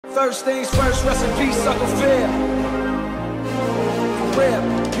First things first, rest in peace, Uncle Fear. For real,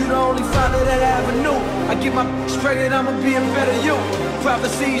 you the only father that I ever knew. I get my straight, I'ma be a better you.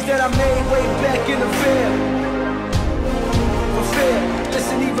 Prophecies that I made way back in the field. For fear,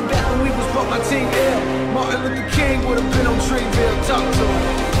 listen, even back when we was broke, my team ill. Martin Luther King would've been on Treeville, talk to him.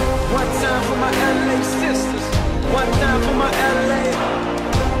 One time for my LA sisters, one time for my LA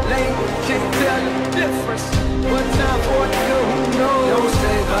lane, can't tell the difference. One time for a nigga who knows. Don't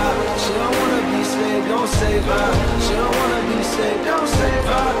save her, she don't wanna be saved, don't save her. She don't wanna be saved, don't save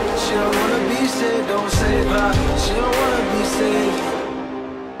her. She don't wanna be saved, don't save her. She don't wanna be saved.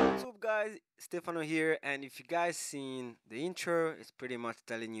 What's up guys, Stefano here, and if you guys seen the intro, it's pretty much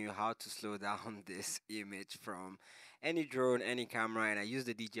telling you how to slow down this image from any drone, any camera, and I use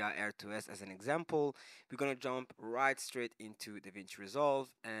the DJI AIR 2S as an example. We're gonna jump right straight into DaVinci Resolve,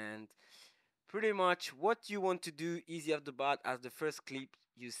 and pretty much what you want to do easy off the bat. As the first clip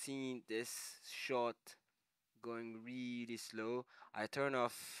you seen this shot going really slow, I turn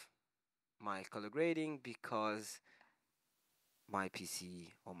off my color grading because my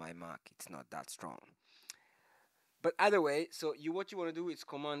PC or my Mac, it's not that strong. But either way, so what you want to do is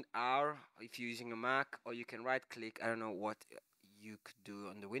Command R if you're using a Mac, or you can right click. I don't know what you could do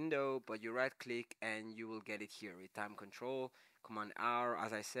on the window, but you right click and you will get it here, retime control, Command R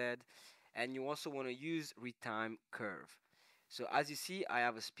as I said. And you also want to use retime curve. So as you see, I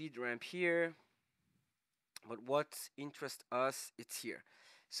have a speed ramp here, but what interests us, it's here.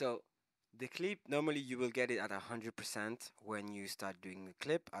 So the clip, normally you will get it at 100% when you start doing the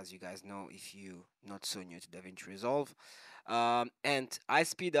clip, as you guys know if you not so new to DaVinci Resolve. And I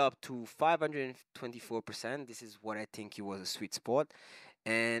speed up to 524%. This is what I think it was a sweet spot.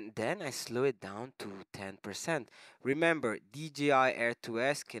 And then I slow it down to 10%. Remember, DJI AIR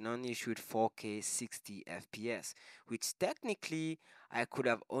 2S can only shoot 4K 60 FPS, which technically I could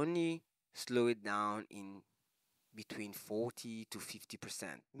have only slowed it down in between 40 to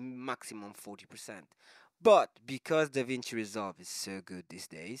 50%, maximum 40%. But because DaVinci Resolve is so good these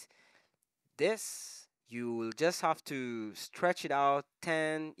days, this you will just have to stretch it out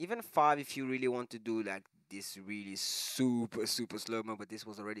 10, even 5 if you really want to do like this really super slow-mo, but this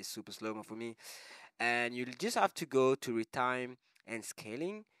was already super slow-mo for me. And you just have to go to retime and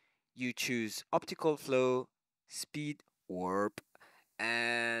scaling. You choose optical flow, speed, warp,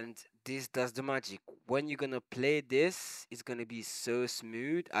 and this does the magic. When you're gonna play this, it's gonna be so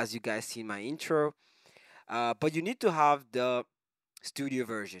smooth, as you guys see in my intro. But you need to have the studio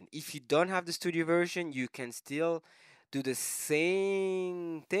version. If you don't have the studio version, you can still do the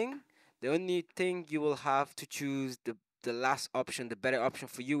same thing. The only thing you will have to choose, the last option, the better option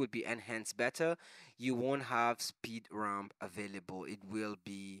for you would be enhance better. You won't have speed ramp available. It will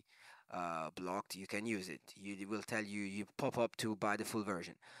be blocked. You can use it. It will tell you, you pop up to buy the full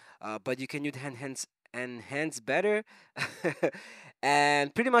version. But you can use enhance better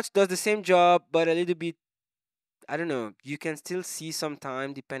and pretty much does the same job, but a little bit, I don't know, you can still see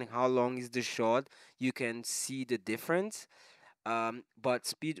sometime, depending how long is the shot, you can see the difference. But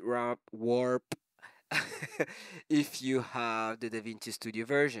speed ramp, warp if you have the DaVinci Studio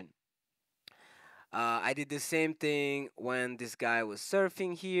version. I did the same thing when this guy was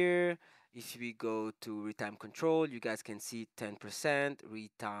surfing here. If we go to retime control, you guys can see 10%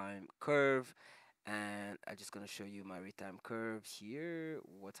 retime curve, and I'm just gonna show you my retime curve here.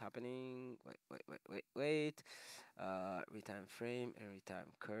 What's happening? Wait. Retime frame and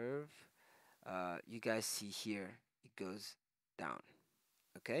retime curve. You guys see here, it goes down.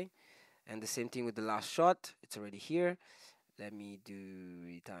 Okay, and the same thing with the last shot. It's already here. Let me do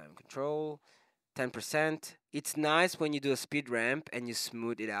retime control. 10%. It's nice when you do a speed ramp and you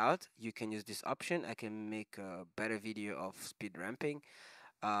smooth it out. You can use this option. I can make a better video of speed ramping.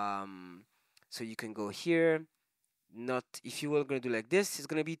 So you can go here. Not if you were gonna do like this, it's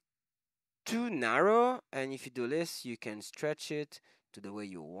gonna be too narrow. And if you do this, you can stretch it to the way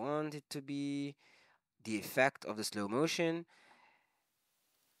you want it to be. The effect of the slow motion,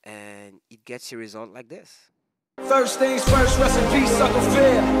 and it gets your result like this. First things first, rest in peace, Uncle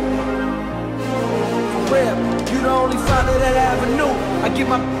Fear. For real, you the only father that I ever knew. I get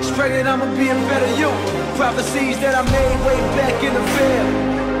my straight, I'ma be a better you. Prophecies that I made way back in the field.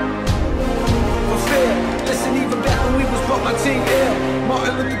 For fear, listen, even back when we was broke, my team ill.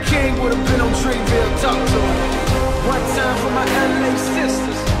 Martin Luther King would've been on Treeville, talk to him. One time for my LA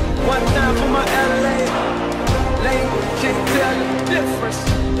sisters, one time for my LA lane, can't tell the difference.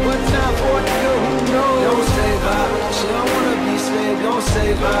 One time for a nigga who knows. Don't save her, she don't wanna be saved, don't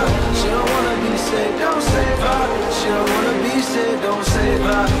save her. She don't wanna be saved, don't save her. She don't wanna be saved, don't save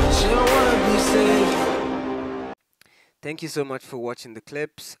her. She don't wanna be saved. Thank you so much for watching the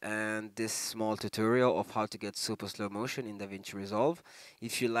clips and this small tutorial of how to get super slow motion in DaVinci Resolve.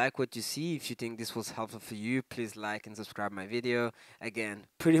 If you like what you see, if you think this was helpful for you, please like and subscribe my video. Again,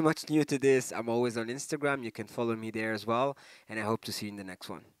 pretty much new to this. I'm always on Instagram. You can follow me there as well. And I hope to see you in the next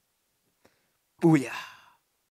one. Booyah!